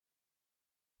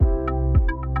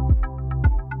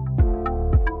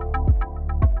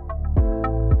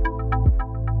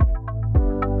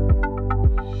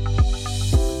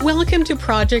Welcome to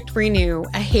Project Renew,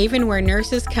 a haven where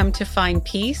nurses come to find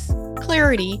peace,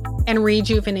 clarity, and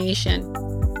rejuvenation.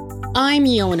 I'm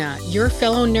Yona, your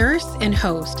fellow nurse and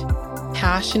host,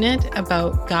 passionate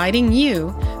about guiding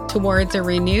you towards a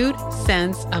renewed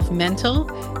sense of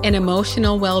mental and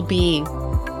emotional well-being.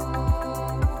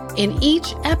 In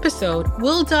each episode,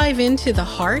 we'll dive into the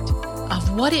heart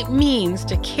of what it means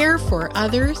to care for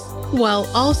others while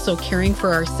also caring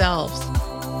for ourselves.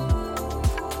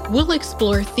 We'll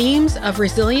explore themes of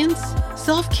resilience,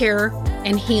 self-care,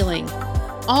 and healing,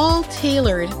 all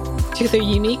tailored to the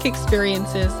unique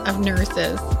experiences of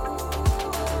nurses.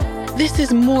 This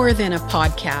is more than a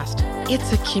podcast.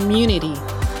 It's a community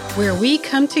where we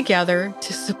come together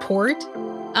to support,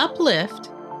 uplift,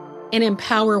 and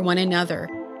empower one another.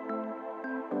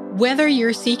 Whether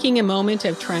you're seeking a moment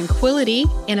of tranquility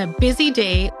in a busy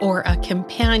day or a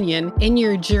companion in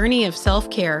your journey of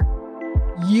self-care,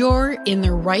 you're in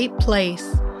the right place.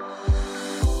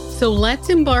 So let's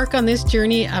embark on this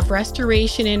journey of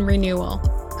restoration and renewal,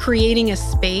 creating a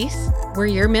space where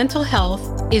your mental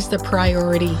health is the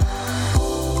priority.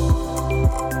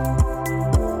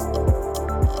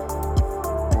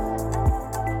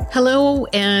 Hello,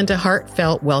 and a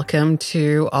heartfelt welcome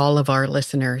to all of our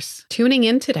listeners tuning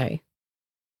in today.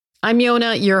 I'm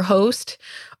Yona, your host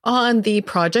on the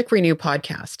Project Renew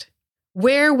podcast,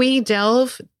 where we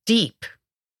delve deep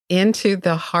into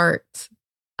the heart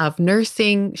of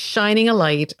nursing, shining a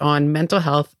light on mental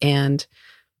health and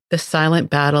the silent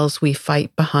battles we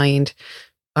fight behind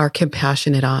our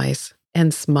compassionate eyes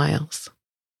and smiles.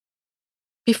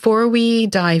 Before we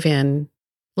dive in,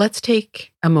 let's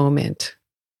take a moment.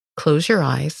 Close your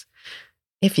eyes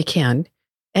if you can,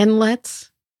 and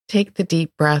let's take the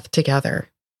deep breath together.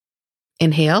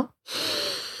 Inhale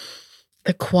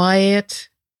the quiet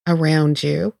around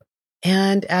you,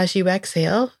 and as you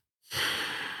exhale,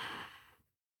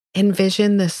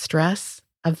 envision the stress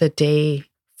of the day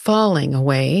falling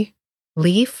away,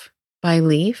 leaf by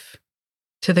leaf,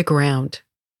 to the ground.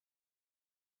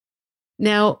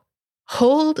 Now,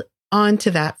 hold on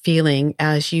to that feeling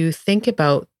as you think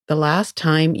about the last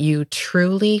time you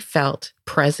truly felt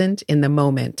present in the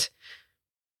moment.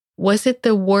 Was it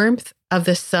the warmth of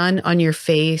the sun on your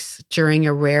face during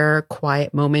a rare,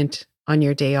 quiet moment on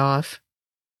your day off?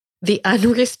 The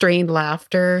unrestrained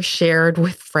laughter shared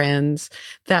with friends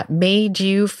that made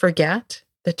you forget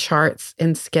the charts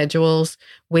and schedules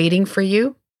waiting for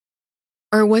you?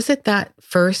 Or was it that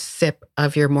first sip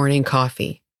of your morning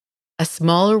coffee, a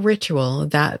small ritual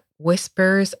that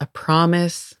whispers a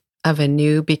promise of a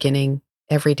new beginning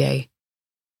every day?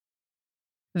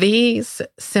 These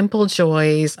simple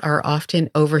joys are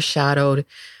often overshadowed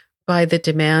by the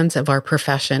demands of our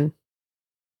profession.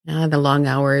 The long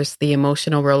hours, the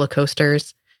emotional roller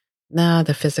coasters,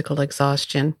 the physical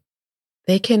exhaustion.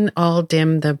 They can all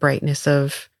dim the brightness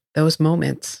of those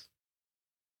moments.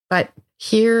 But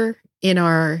here in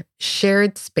our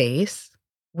shared space,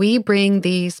 we bring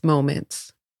these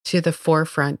moments to the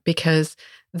forefront because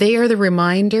they are the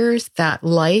reminders that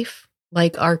life,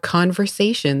 like our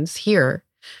conversations here,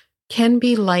 can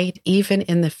be light even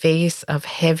in the face of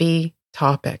heavy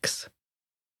topics.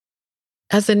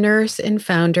 As a nurse and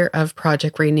founder of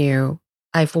Project Renew,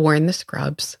 I've worn the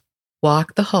scrubs,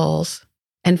 walked the halls,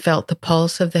 and felt the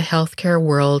pulse of the healthcare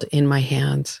world in my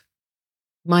hands.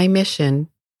 My mission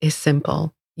is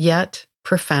simple, yet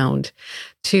profound,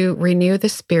 to renew the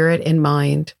spirit and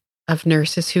mind of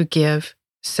nurses who give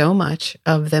so much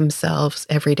of themselves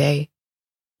every day.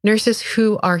 Nurses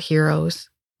who are heroes,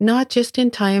 not just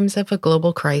in times of a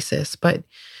global crisis, but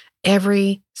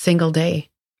every single day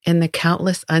in the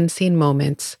countless unseen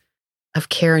moments of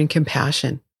care and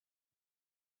compassion.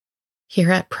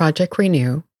 Here at Project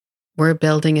Renew, we're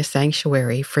building a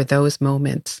sanctuary for those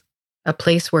moments, a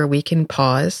place where we can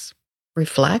pause,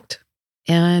 reflect,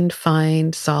 and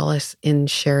find solace in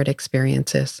shared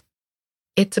experiences.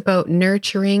 It's about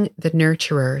nurturing the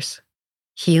nurturers,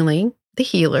 healing the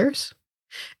healers,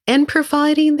 and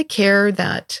providing the care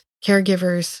that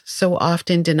caregivers so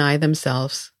often deny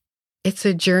themselves. It's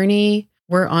a journey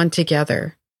we're on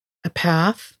together, a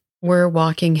path we're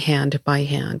walking hand by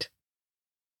hand.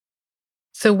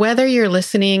 So whether you're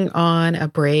listening on a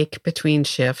break between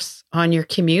shifts, on your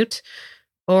commute,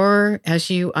 or as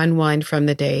you unwind from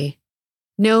the day,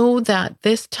 know that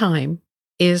this time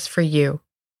is for you.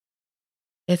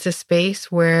 It's a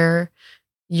space where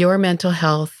your mental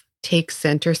health takes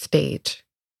center stage,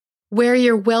 where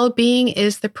your well-being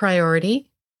is the priority,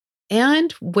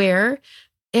 and where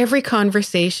every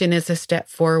conversation is a step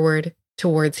forward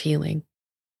towards healing.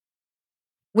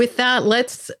 With that,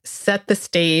 let's set the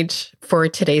stage for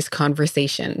today's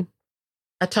conversation.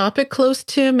 A topic close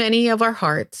to many of our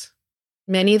hearts,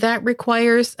 many that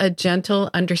requires a gentle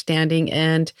understanding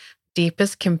and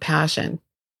deepest compassion.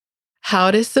 How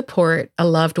to support a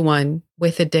loved one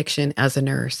with addiction as a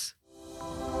nurse.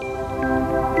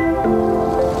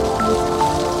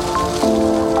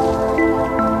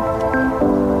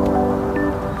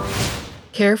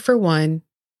 Care for one,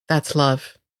 that's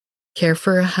love. Care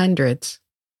for hundreds,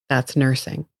 that's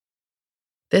nursing.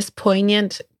 This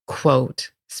poignant quote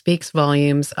speaks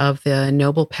volumes of the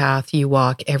noble path you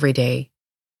walk every day.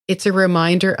 It's a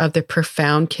reminder of the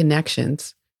profound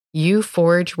connections you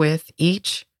forge with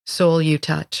each soul you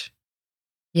touch.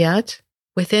 Yet,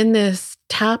 within this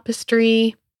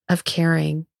tapestry of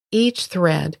caring, each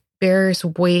thread bears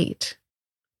weight,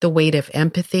 the weight of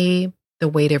empathy, the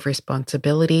weight of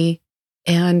responsibility,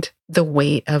 and the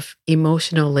weight of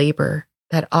emotional labor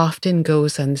that often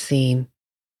goes unseen.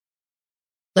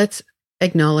 Let's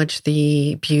acknowledge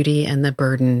the beauty and the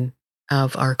burden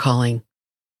of our calling.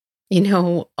 You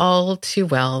know all too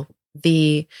well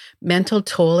the mental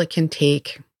toll it can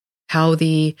take, how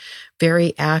the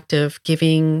very act of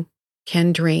giving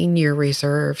can drain your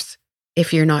reserves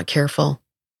if you're not careful.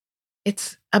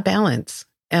 It's a balance,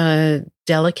 a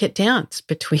delicate dance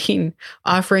between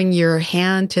offering your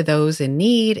hand to those in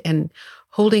need and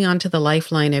holding on to the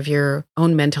lifeline of your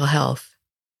own mental health.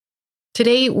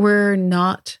 Today, we're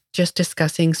not just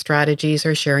discussing strategies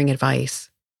or sharing advice.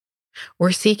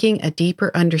 We're seeking a deeper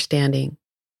understanding,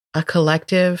 a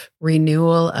collective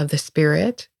renewal of the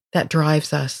spirit that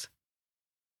drives us.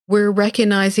 We're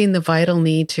recognizing the vital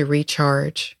need to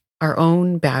recharge our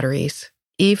own batteries,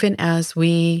 even as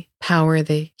we power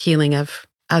the healing of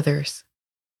others.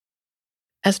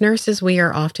 As nurses, we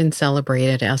are often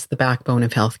celebrated as the backbone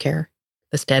of healthcare,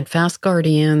 the steadfast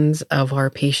guardians of our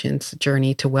patients'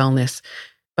 journey to wellness.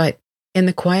 But in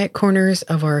the quiet corners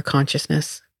of our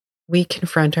consciousness, we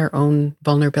confront our own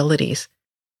vulnerabilities,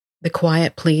 the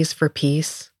quiet pleas for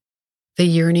peace, the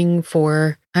yearning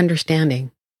for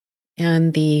understanding,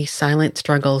 and the silent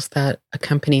struggles that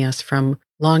accompany us from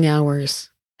long hours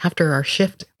after our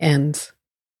shift ends.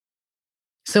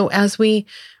 So as we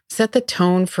set the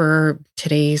tone for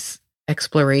today's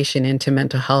exploration into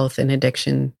mental health and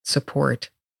addiction support,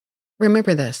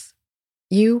 remember this: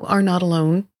 you are not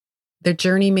alone. The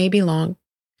journey may be long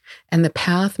and the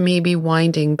path may be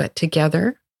winding, but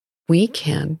together we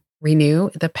can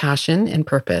renew the passion and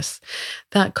purpose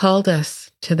that called us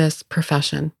to this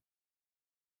profession.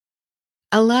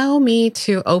 Allow me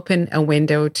to open a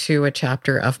window to a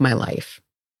chapter of my life,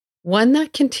 one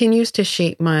that continues to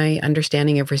shape my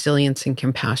understanding of resilience and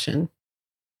compassion.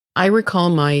 I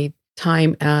recall my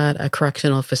time at a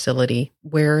correctional facility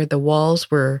where the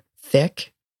walls were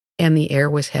thick and the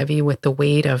air was heavy with the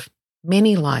weight of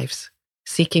many lives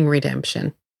seeking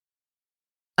redemption.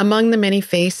 Among the many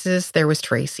faces, there was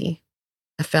Tracy,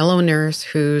 a fellow nurse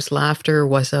whose laughter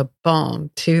was a balm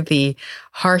to the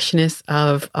harshness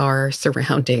of our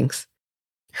surroundings.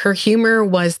 Her humor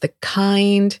was the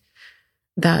kind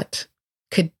that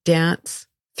could dance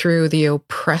through the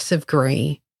oppressive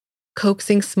gray,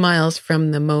 coaxing smiles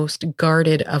from the most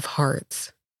guarded of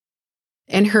hearts.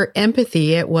 And her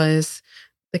empathy, it was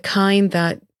the kind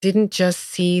that didn't just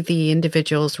see the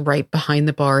individuals right behind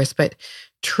the bars, but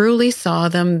truly saw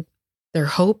them, their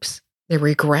hopes, their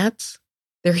regrets,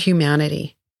 their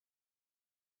humanity.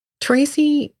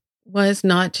 Tracy was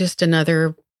not just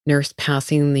another nurse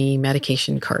passing the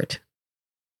medication cart.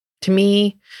 To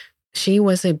me, she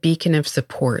was a beacon of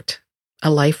support, a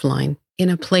lifeline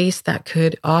in a place that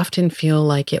could often feel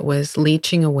like it was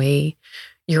leeching away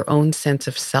your own sense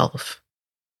of self.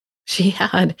 She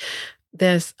had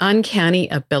this uncanny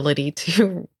ability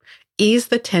to ease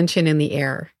the tension in the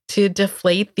air, to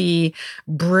deflate the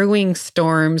brewing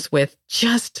storms with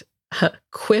just a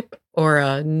quip or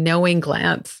a knowing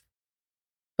glance.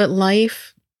 But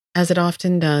life, as it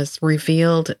often does,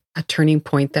 revealed a turning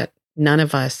point that none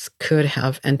of us could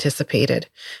have anticipated.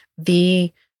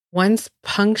 The once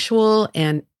punctual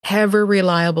and ever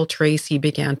reliable Tracy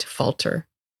began to falter.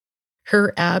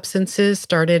 Her absences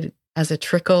started as a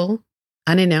trickle,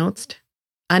 unannounced,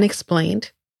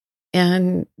 unexplained,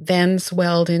 and then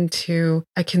swelled into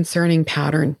a concerning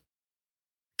pattern.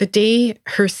 The day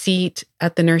her seat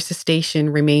at the nurse's station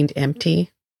remained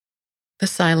empty, the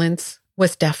silence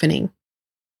was deafening.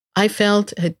 I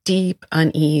felt a deep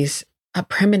unease, a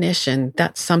premonition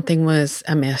that something was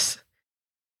amiss.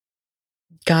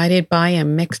 Guided by a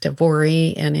mix of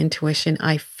worry and intuition,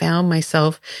 I found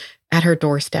myself at her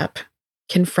doorstep,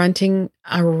 confronting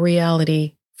a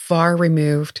reality far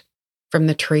removed from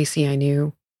the Tracy I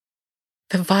knew.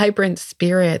 The vibrant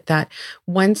spirit that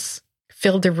once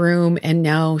filled the room and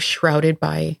now shrouded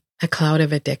by a cloud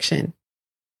of addiction.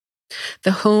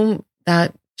 The home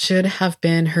that should have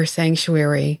been her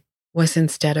sanctuary was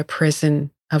instead a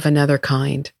prison of another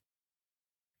kind.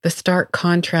 The stark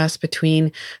contrast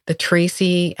between the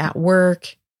Tracy at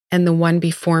work and the one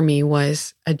before me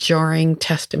was a jarring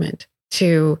testament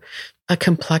to a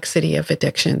complexity of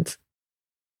addictions.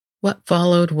 What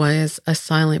followed was a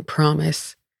silent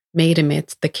promise made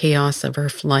amidst the chaos of her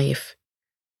life.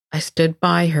 I stood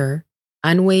by her,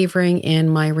 unwavering in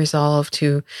my resolve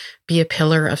to be a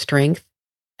pillar of strength,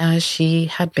 as she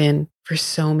had been for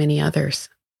so many others.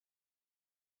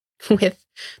 With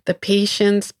the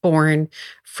patience born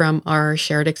from our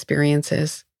shared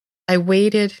experiences, I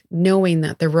waited, knowing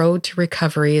that the road to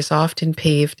recovery is often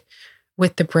paved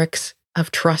with the bricks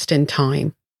of trust and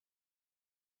time.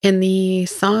 In the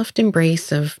soft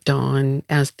embrace of dawn,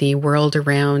 as the world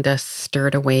around us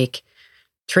stirred awake,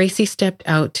 Tracy stepped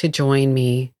out to join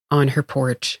me on her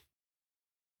porch.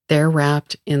 There,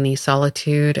 wrapped in the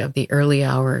solitude of the early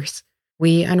hours,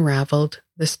 we unraveled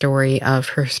the story of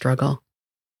her struggle.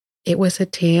 It was a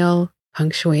tale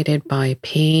punctuated by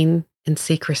pain and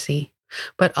secrecy,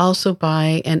 but also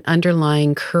by an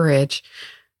underlying courage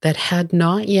that had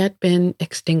not yet been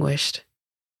extinguished.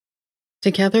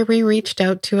 Together, we reached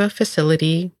out to a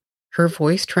facility, her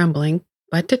voice trembling,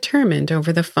 but determined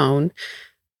over the phone.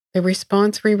 The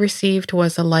response we received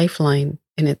was a lifeline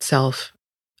in itself,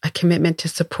 a commitment to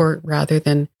support rather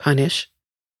than punish,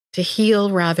 to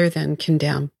heal rather than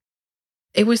condemn.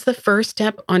 It was the first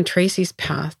step on Tracy's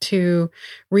path to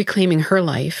reclaiming her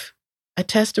life, a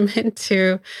testament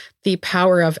to the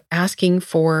power of asking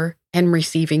for and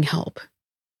receiving help.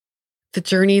 The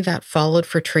journey that followed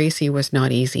for Tracy was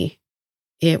not easy.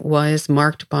 It was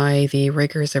marked by the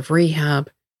rigors of rehab,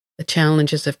 the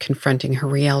challenges of confronting her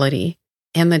reality,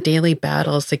 and the daily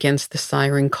battles against the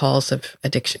siren calls of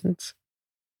addictions.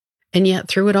 And yet,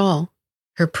 through it all,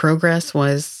 her progress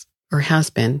was, or has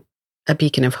been, a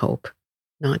beacon of hope,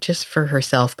 not just for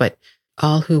herself, but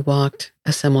all who walked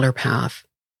a similar path.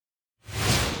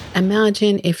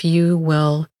 Imagine, if you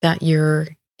will, that you're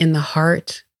in the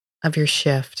heart of your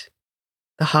shift.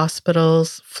 The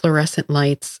hospital's fluorescent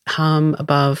lights hum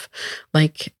above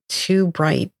like too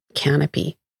bright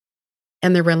canopy,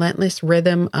 and the relentless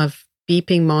rhythm of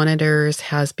beeping monitors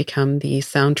has become the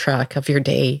soundtrack of your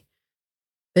day.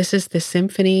 This is the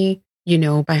symphony you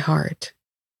know by heart,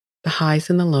 the highs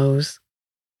and the lows,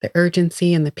 the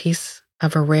urgency and the peace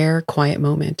of a rare, quiet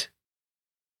moment.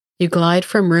 You glide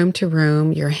from room to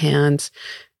room, your hands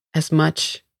as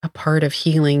much a part of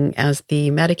healing as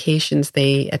the medications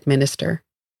they administer.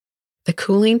 The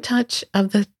cooling touch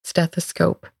of the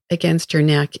stethoscope against your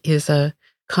neck is a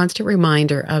constant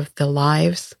reminder of the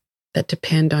lives that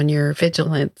depend on your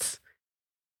vigilance.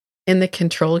 In the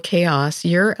controlled chaos,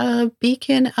 you're a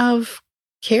beacon of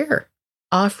care,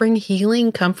 offering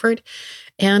healing, comfort,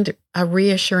 and a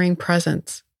reassuring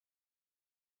presence.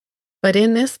 But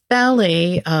in this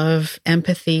ballet of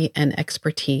empathy and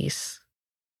expertise,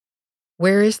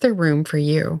 where is the room for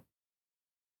you?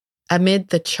 Amid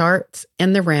the charts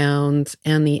and the rounds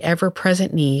and the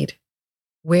ever-present need,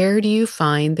 where do you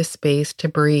find the space to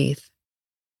breathe?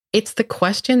 It's the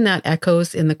question that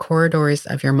echoes in the corridors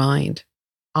of your mind,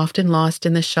 often lost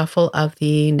in the shuffle of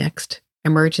the next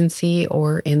emergency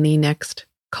or in the next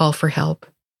call for help.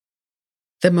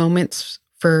 The moments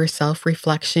for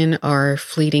self-reflection are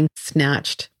fleeting,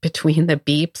 snatched between the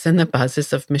beeps and the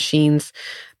buzzes of machines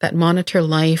that monitor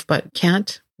life but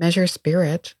can't measure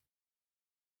spirit.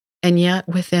 And yet,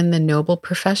 within the noble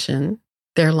profession,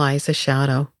 there lies a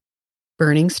shadow.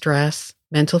 Burning stress,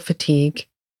 mental fatigue.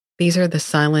 These are the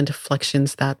silent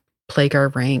afflictions that plague our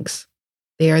ranks.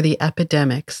 They are the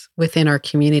epidemics within our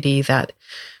community that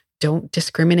don't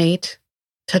discriminate,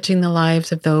 touching the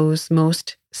lives of those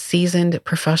most seasoned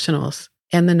professionals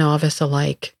and the novice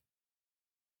alike.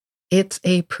 It's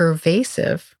a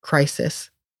pervasive crisis,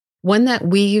 one that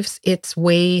weaves its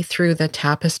way through the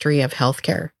tapestry of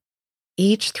healthcare.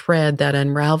 Each thread that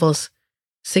unravels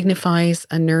signifies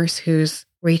a nurse who's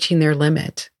reaching their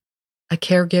limit, a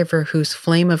caregiver whose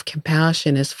flame of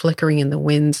compassion is flickering in the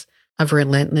winds of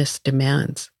relentless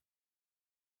demands.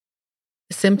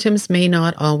 The symptoms may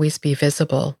not always be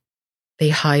visible. They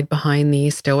hide behind the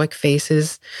stoic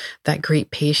faces that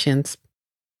greet patients,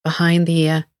 behind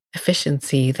the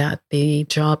efficiency that the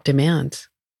job demands,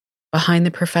 behind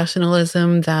the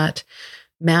professionalism that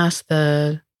masks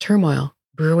the turmoil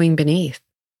brewing beneath.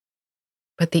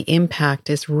 But the impact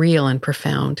is real and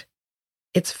profound.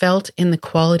 It's felt in the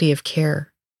quality of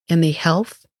care, in the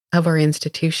health of our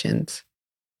institutions,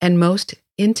 and most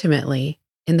intimately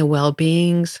in the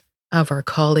well-beings of our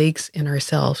colleagues and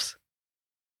ourselves.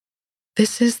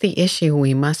 This is the issue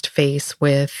we must face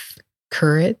with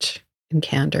courage and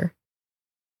candor.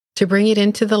 To bring it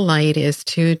into the light is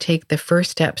to take the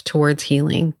first steps towards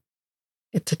healing.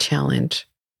 It's a challenge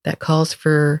that calls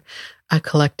for a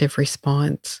collective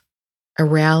response, a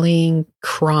rallying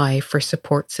cry for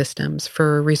support systems,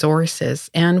 for resources,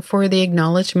 and for the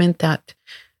acknowledgement that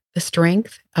the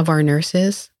strength of our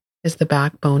nurses is the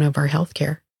backbone of our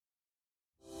healthcare.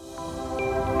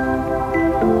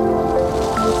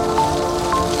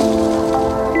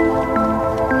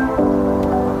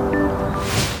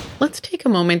 Let's take a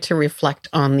moment to reflect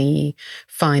on the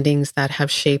findings that have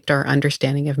shaped our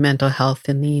understanding of mental health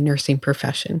in the nursing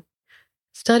profession.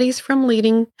 Studies from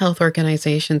leading health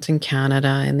organizations in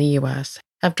Canada and the US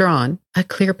have drawn a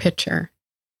clear picture.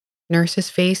 Nurses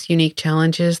face unique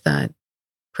challenges that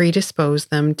predispose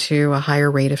them to a higher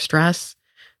rate of stress,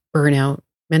 burnout,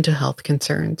 mental health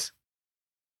concerns.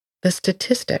 The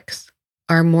statistics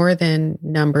are more than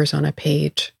numbers on a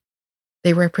page.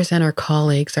 They represent our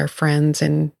colleagues, our friends,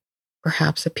 and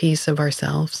perhaps a piece of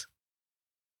ourselves.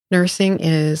 Nursing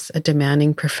is a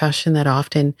demanding profession that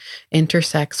often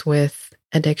intersects with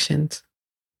addictions,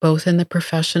 both in the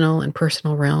professional and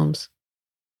personal realms.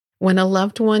 When a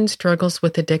loved one struggles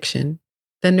with addiction,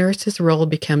 the nurse's role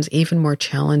becomes even more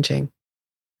challenging.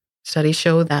 Studies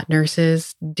show that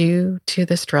nurses, due to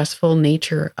the stressful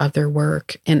nature of their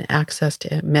work and access to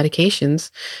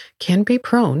medications, can be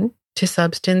prone to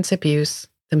substance abuse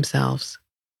themselves.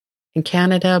 In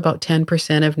Canada, about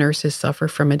 10% of nurses suffer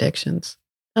from addictions,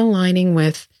 aligning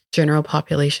with general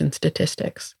population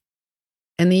statistics.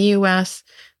 In the US,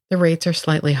 the rates are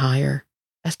slightly higher,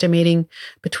 estimating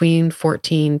between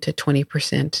 14 to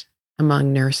 20%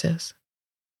 among nurses.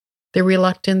 The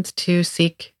reluctance to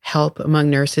seek help among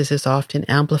nurses is often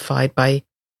amplified by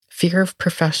fear of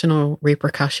professional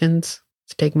repercussions,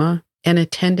 stigma, and a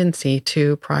tendency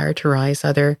to prioritize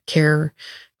other care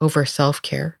over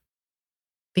self-care.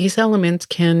 These elements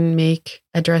can make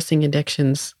addressing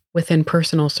addictions within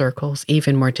personal circles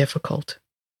even more difficult.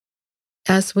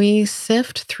 As we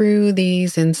sift through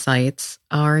these insights,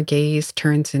 our gaze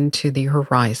turns into the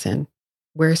horizon,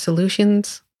 where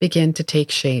solutions begin to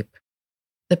take shape.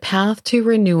 The path to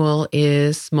renewal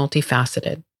is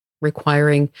multifaceted,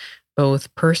 requiring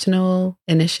both personal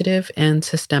initiative and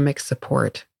systemic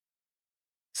support.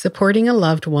 Supporting a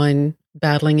loved one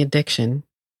battling addiction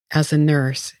as a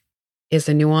nurse is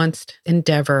a nuanced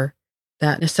endeavor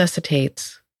that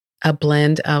necessitates a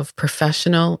blend of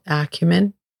professional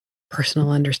acumen,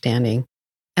 personal understanding,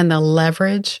 and the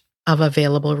leverage of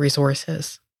available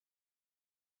resources.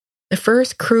 The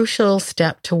first crucial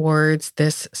step towards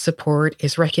this support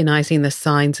is recognizing the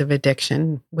signs of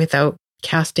addiction without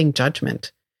casting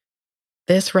judgment.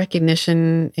 This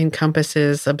recognition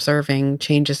encompasses observing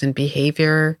changes in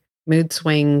behavior, mood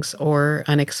swings, or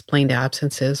unexplained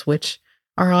absences, which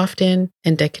are often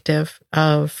indicative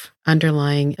of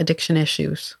underlying addiction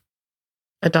issues.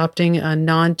 Adopting a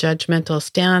non-judgmental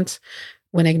stance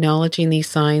when acknowledging these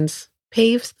signs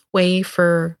paves the way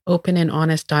for open and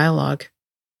honest dialogue,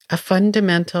 a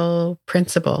fundamental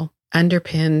principle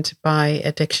underpinned by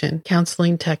addiction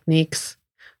counseling techniques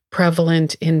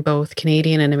prevalent in both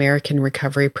Canadian and American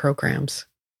recovery programs.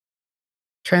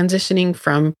 Transitioning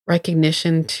from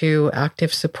recognition to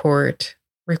active support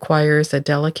requires a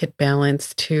delicate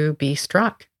balance to be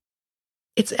struck.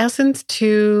 Its essence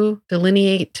to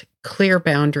delineate clear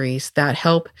boundaries that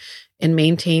help and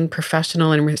maintain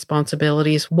professional and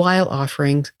responsibilities while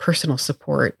offering personal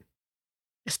support.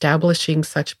 Establishing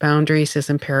such boundaries is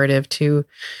imperative to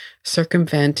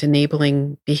circumvent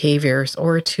enabling behaviors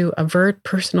or to avert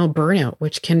personal burnout,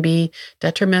 which can be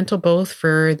detrimental both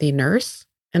for the nurse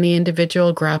and the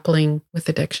individual grappling with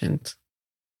addictions.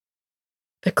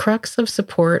 The crux of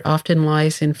support often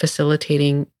lies in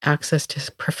facilitating access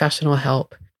to professional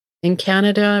help. In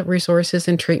Canada, resources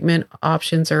and treatment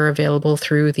options are available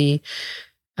through the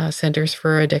Centers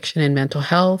for Addiction and Mental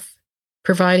Health,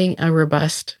 providing a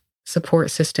robust support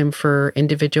system for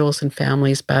individuals and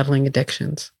families battling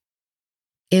addictions.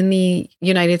 In the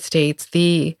United States,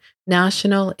 the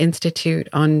National Institute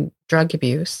on Drug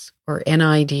Abuse, or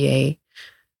NIDA,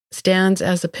 stands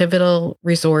as a pivotal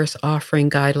resource offering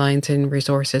guidelines and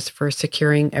resources for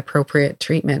securing appropriate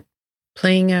treatment,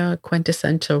 playing a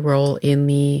quintessential role in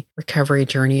the recovery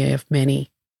journey of many.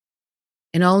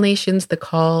 In all nations, the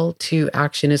call to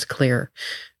action is clear.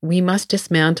 We must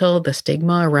dismantle the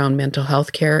stigma around mental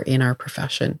health care in our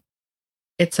profession.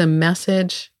 It's a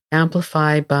message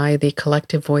amplified by the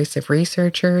collective voice of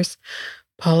researchers,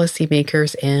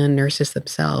 policymakers, and nurses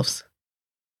themselves.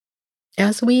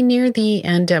 As we near the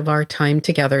end of our time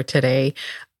together today,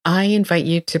 I invite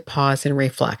you to pause and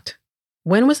reflect.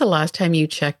 When was the last time you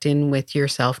checked in with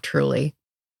yourself truly?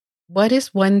 What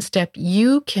is one step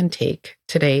you can take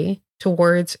today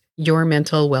towards your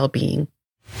mental well-being?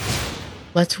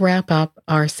 Let's wrap up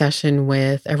our session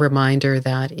with a reminder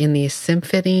that in the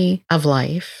symphony of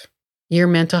life, your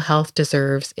mental health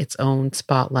deserves its own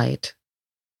spotlight.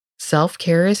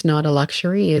 Self-care is not a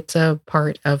luxury, it's a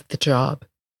part of the job.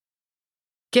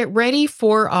 Get ready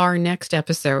for our next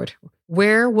episode,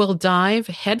 where we'll dive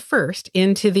headfirst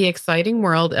into the exciting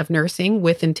world of nursing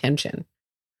with intention.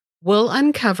 We'll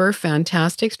uncover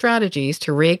fantastic strategies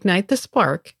to reignite the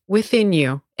spark within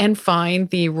you and find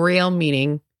the real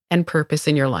meaning and purpose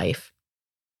in your life.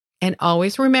 And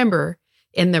always remember,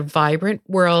 in the vibrant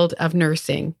world of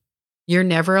nursing, you're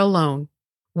never alone.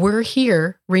 We're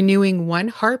here renewing one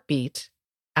heartbeat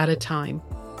at a time.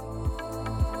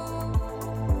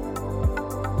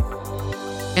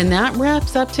 And that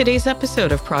wraps up today's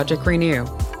episode of Project Renew.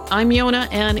 I'm Yona,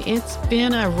 and it's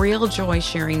been a real joy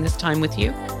sharing this time with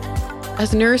you.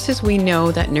 As nurses, we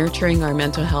know that nurturing our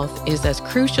mental health is as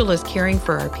crucial as caring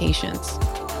for our patients.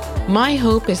 My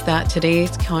hope is that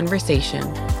today's conversation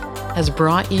has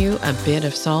brought you a bit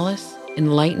of solace,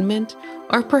 enlightenment,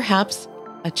 or perhaps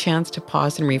a chance to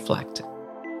pause and reflect.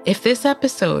 If this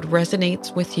episode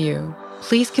resonates with you,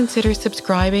 please consider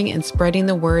subscribing and spreading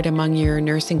the word among your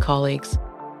nursing colleagues.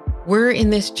 We're in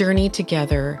this journey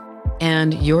together,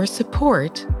 and your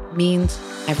support means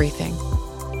everything.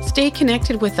 Stay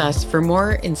connected with us for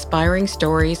more inspiring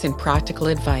stories and practical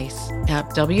advice at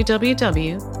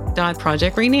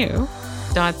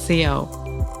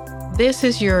www.projectrenew.co. This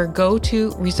is your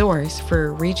go-to resource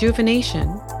for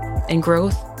rejuvenation and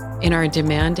growth in our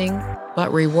demanding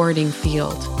but rewarding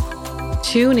field.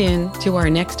 Tune in to our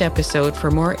next episode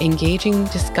for more engaging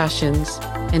discussions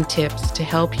and tips to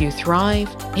help you thrive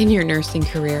in your nursing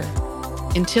career.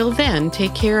 Until then,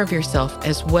 take care of yourself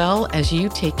as well as you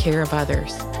take care of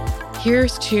others.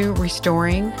 Here's to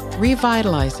restoring,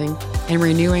 revitalizing, and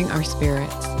renewing our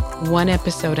spirits, one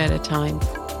episode at a time.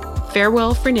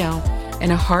 Farewell for now,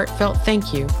 and a heartfelt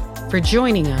thank you for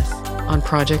joining us on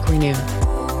Project Renew.